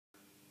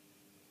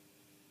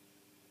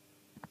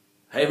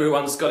Hey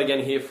everyone, Scott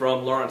again here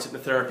from Lawrence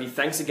Hypnotherapy.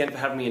 Thanks again for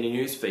having me in your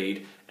news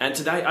feed. And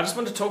today I just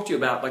want to talk to you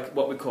about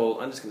what we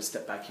call, I'm just going to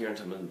step back here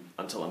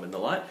until I'm in the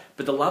light,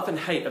 but the love and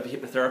hate of a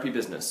hypnotherapy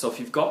business. So if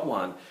you've got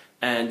one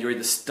and you're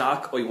either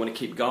stuck or you want to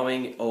keep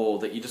going, or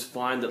that you just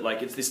find that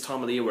it's this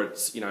time of the year where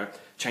it's,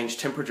 changed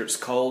temperature, it's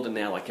cold and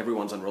now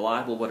everyone's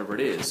unreliable, whatever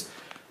it is.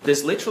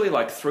 There's literally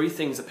three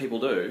things that people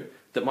do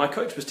that my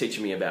coach was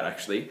teaching me about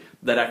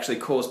that actually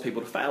cause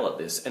people to fail at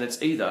this. And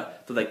it's either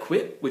that they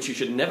quit, which you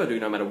should never do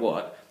no matter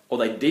what, or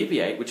they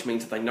deviate, which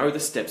means that they know the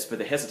steps but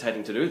they're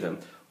hesitating to do them,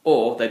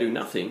 or they do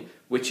nothing,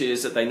 which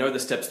is that they know the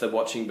steps they're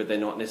watching but they're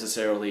not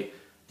necessarily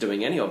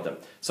doing any of them.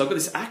 So I've got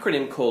this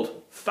acronym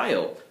called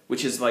FAIL,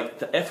 which is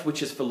the F,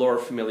 which is for law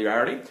of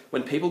familiarity.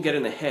 When people get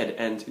in the head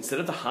and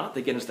instead of the heart,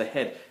 they get into the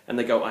head and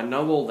they go, I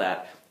know all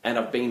that and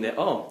I've been there.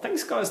 Oh,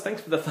 thanks guys,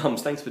 thanks for the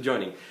thumbs, thanks for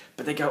joining.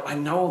 But they go, I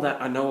know all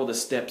that, I know all the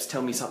steps,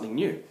 tell me something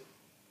new.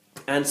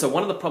 And so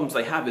one of the problems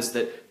they have is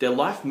that their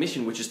life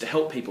mission, which is to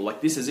help people,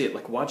 this is it,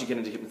 why'd you get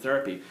into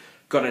hypnotherapy?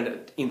 Got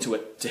into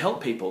it to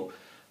help people,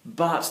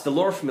 but the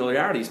law of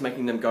familiarity is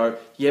making them go,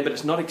 yeah, but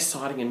it's not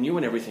exciting and new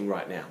and everything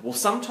right now. Well,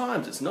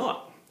 sometimes it's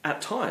not,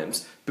 at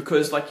times,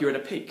 because you're at a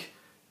peak.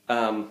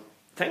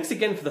 Thanks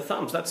again for the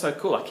thumbs, that's so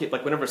cool. I keep,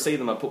 whenever I see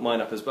them, I put mine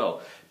up as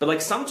well.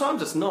 But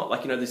sometimes it's not,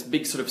 this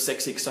big sort of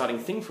sexy, exciting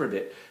thing for a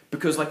bit,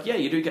 because yeah,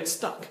 you do get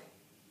stuck.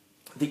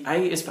 The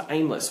A is for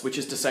aimless, which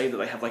is to say that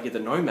they have either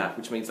no map,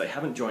 which means they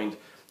haven't joined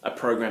a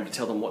program to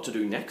tell them what to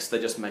do next,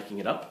 they're just making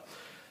it up.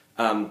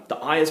 The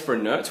I is for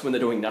inert, when they're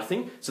doing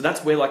nothing. So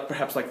that's where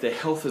perhaps their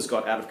health has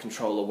got out of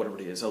control or whatever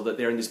it is, or that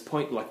they're in this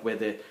point where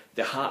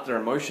their heart, their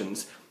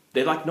emotions,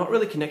 they're not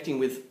really connecting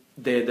with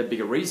their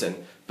bigger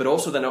reason, but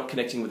also they're not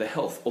connecting with their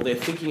health, or they're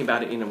thinking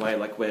about it in a way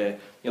where,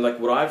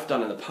 what I've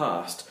done in the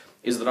past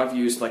is that I've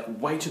used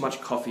way too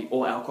much coffee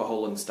or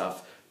alcohol and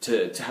stuff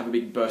to have a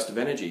big burst of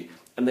energy.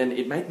 And then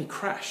it made me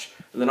crash.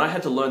 And then I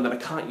had to learn that I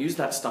can't use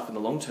that stuff in the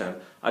long term.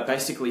 I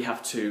basically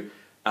have to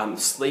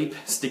sleep,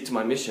 stick to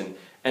my mission,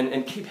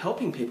 and keep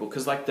helping people.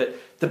 Because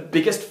the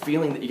biggest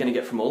feeling that you're going to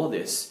get from all of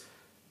this,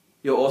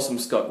 you're awesome,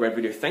 Scott, great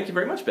video. Thank you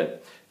very much, Ben.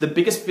 The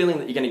biggest feeling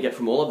that you're going to get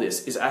from all of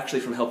this is actually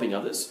from helping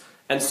others.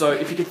 And so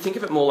if you could think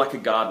of it more like a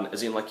garden,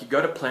 as in you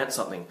go to plant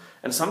something,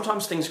 and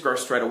sometimes things grow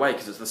straight away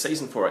because it's the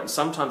season for it, and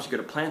sometimes you go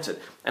to plant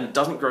it and it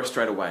doesn't grow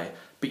straight away,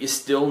 but you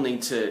still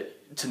need to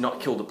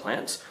not kill the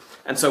plants.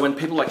 And so when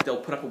people they'll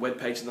put up a web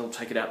page and they'll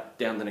take it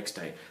down the next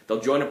day.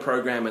 They'll join a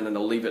program and then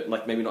they'll leave it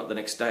maybe not the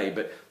next day,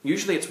 but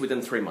usually it's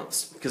within 3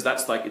 months, because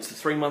that's it's the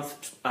 3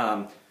 month,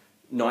 9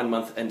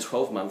 month and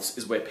 12 months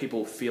is where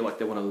people feel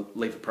they want to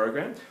leave a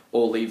program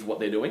or leave what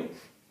they're doing.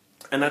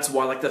 And that's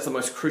why that's the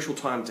most crucial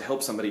time to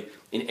help somebody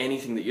in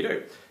anything that you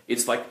do.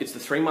 It's it's the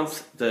 3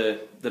 month, the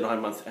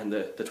 9 month and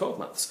the 12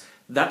 months.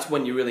 That's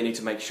when you really need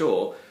to make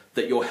sure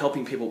that you're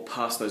helping people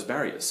pass those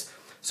barriers.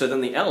 So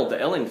then the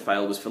L in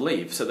fail was for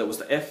leave. So there was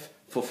the F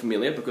for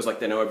familiar, because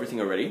they know everything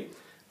already.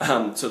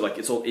 So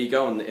it's all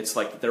ego, and it's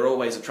they're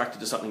always attracted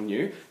to something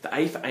new. The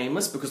A for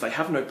aimless, because they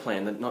have no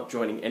plan, they're not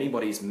joining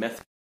anybody's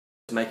method,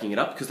 making it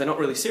up, because they're not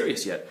really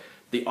serious yet.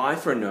 The I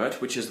for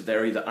inert, which is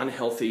they're either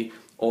unhealthy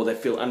or they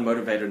feel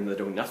unmotivated and they're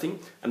doing nothing.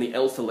 And the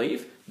L for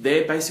leave,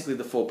 they're basically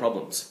the 4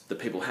 problems that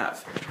people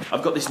have.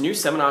 I've got this new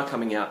seminar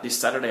coming out this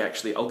Saturday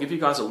actually. I'll give you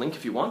guys a link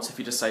if you want, if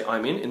you just say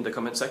I'm in the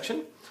comment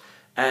section.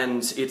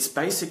 And it's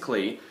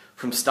basically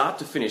from start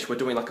to finish, we're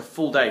doing a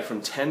full day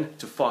from 10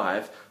 to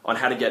 5 on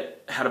how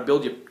to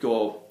build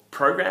your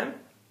program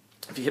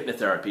for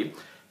hypnotherapy,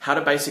 how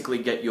to basically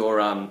get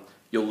your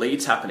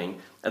leads happening,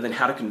 and then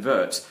how to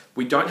convert.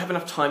 We don't have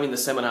enough time in the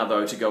seminar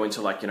though to go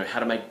into how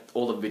to make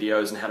all the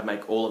videos and how to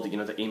make all of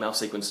the email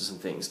sequences and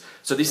things.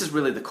 So this is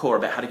really the core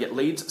about how to get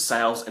leads,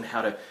 sales, and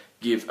how to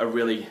give a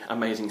really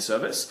amazing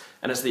service.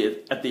 And it's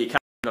at the Academy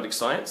of Hypnotic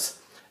Science,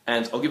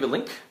 and I'll give a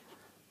link.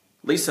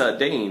 Lisa,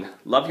 Dean,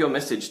 love your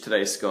message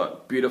today,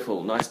 Scott.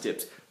 Beautiful, nice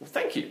tips. Well,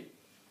 thank you.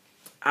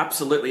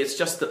 Absolutely. It's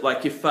just that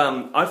if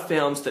I've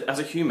found that as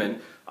a human,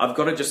 I've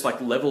got to just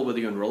level with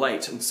you and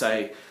relate and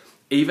say,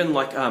 even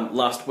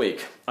last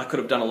week, I could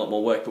have done a lot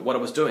more work, but what I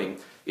was doing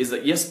is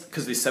that, yes,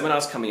 because this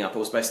seminar's coming up, I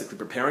was basically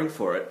preparing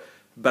for it,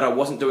 but I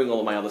wasn't doing all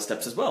of my other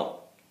steps as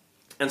well.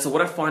 And so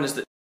what I find is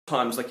that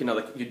sometimes,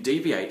 you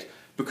deviate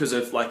because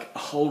of a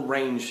whole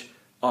range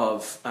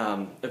of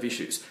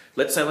issues.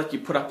 Let's say you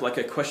put up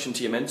a question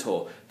to your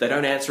mentor, they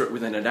don't answer it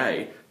within a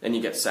day, and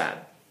you get sad.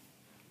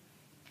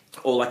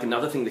 Or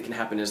another thing that can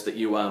happen is that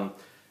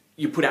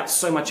you put out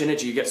so much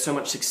energy, you get so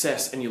much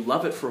success, and you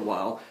love it for a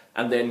while,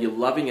 and then you're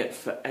loving it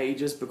for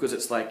ages because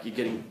it's you're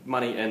getting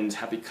money and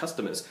happy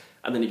customers,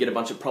 and then you get a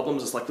bunch of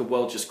problems, it's the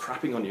world just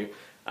crapping on you,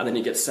 and then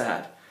you get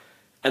sad.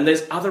 And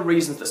there's other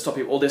reasons that stop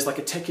you, or there's a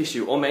tech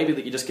issue, or maybe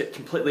that you just get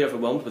completely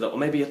overwhelmed with it, or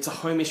maybe it's a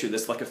home issue,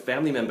 there's a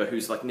family member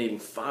who's needing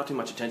far too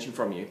much attention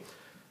from you.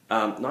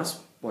 Nice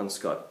one,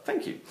 Scott,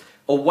 thank you.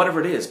 Or whatever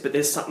it is, but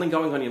there's something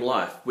going on in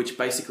life which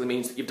basically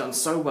means that you've done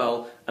so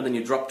well and then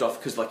you dropped off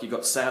because you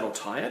got sad or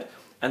tired,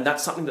 and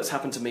that's something that's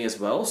happened to me as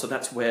well. So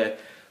that's where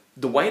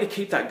the way to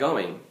keep that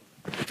going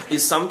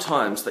is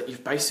sometimes that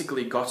you've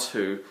basically got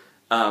to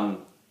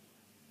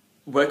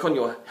work on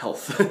your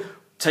health.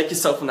 Take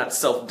yourself on that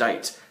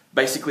self-date.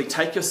 Basically,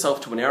 take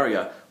yourself to an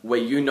area where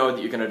you know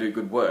that you're going to do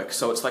good work.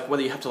 So it's like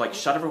whether you have to like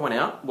shut everyone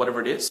out,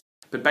 whatever it is,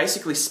 but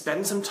basically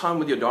spend some time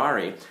with your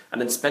diary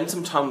and then spend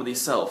some time with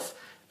yourself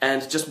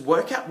and just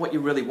work out what you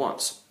really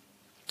want.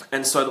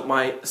 And so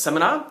my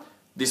seminar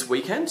this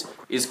weekend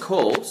is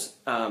called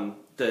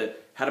the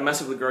How to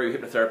Massively Grow Your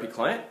Hypnotherapy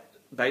Client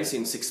Base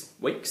in 6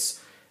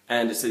 weeks.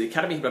 And it's the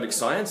Academy of Hypnotic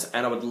Science,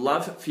 and I would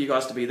love for you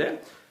guys to be there.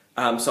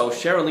 So I'll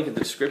share a link in the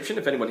description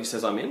if anybody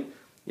says I'm in.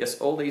 Yes,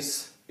 all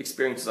these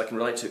experiences I can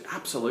relate to,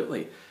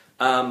 absolutely.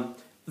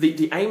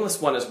 The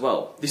aimless one as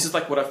well. This is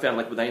like what I found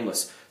like with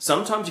aimless.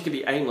 Sometimes you can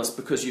be aimless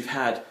because you've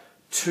had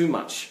too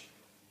much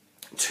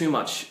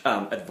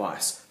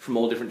advice from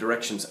all different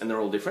directions, and they're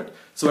all different.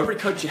 So every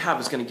coach you have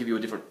is going to give you a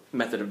different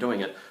method of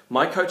doing it.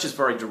 My coach is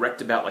very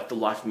direct about like the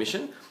life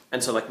mission,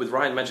 and so like with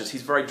Ryan Madges,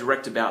 he's very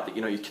direct about that.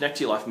 You know, you connect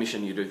to your life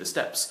mission, you do the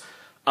steps.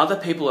 Other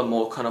people are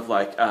more kind of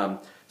like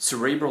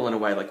cerebral in a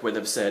way, like where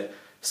they've said,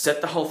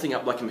 set the whole thing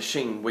up like a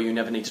machine where you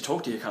never need to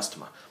talk to your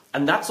customer.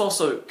 And that's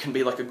also can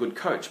be like a good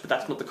coach, but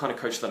that's not the kind of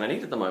coach that I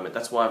need at the moment.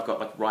 That's why I've got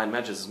like Ryan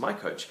Madges as my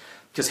coach,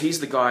 because he's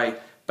the guy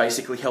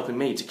basically helping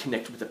me to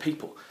connect with the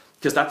people.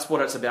 Because that's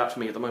what it's about for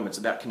me at the moment. It's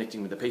about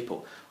connecting with the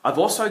people. I've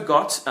also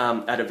got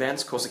at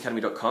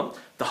advancedcourseacademy.com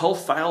the whole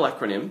FAIL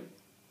acronym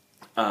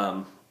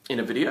in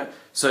a video.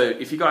 So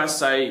if you guys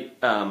say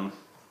I'm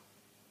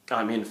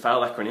in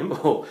FAIL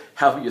acronym, or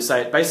however you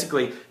say it,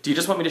 basically, do you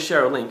just want me to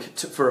share a link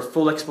for a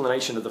full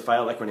explanation of the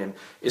FAIL acronym?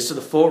 Is to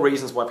the 4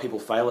 reasons why people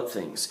fail at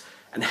things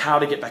and how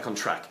to get back on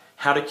track,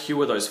 how to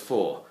cure those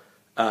 4.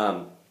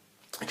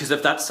 Because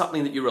if that's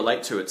something that you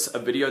relate to, it's a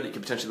video that you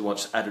can potentially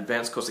watch at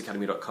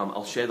advancedcourseacademy.com.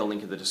 I'll share the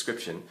link in the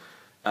description.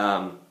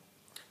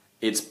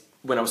 It's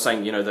when I was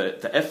saying, you know,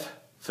 the F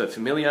for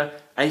familiar,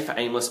 A for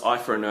aimless, I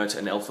for inert,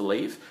 and L for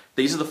leave.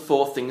 These are the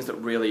 4 things that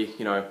really,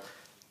 you know,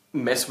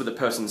 mess with a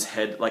person's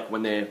head, like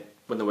when they're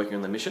working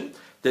on their mission.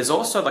 There's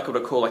also like what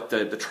I call like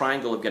the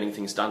triangle of getting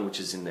things done, which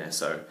is in there.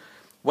 So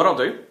what I'll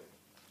do,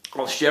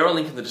 I'll share a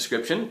link in the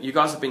description. You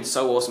guys have been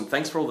so awesome.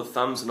 Thanks for all the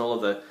thumbs and all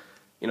of the,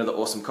 you know, the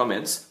awesome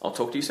comments. I'll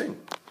talk to you soon.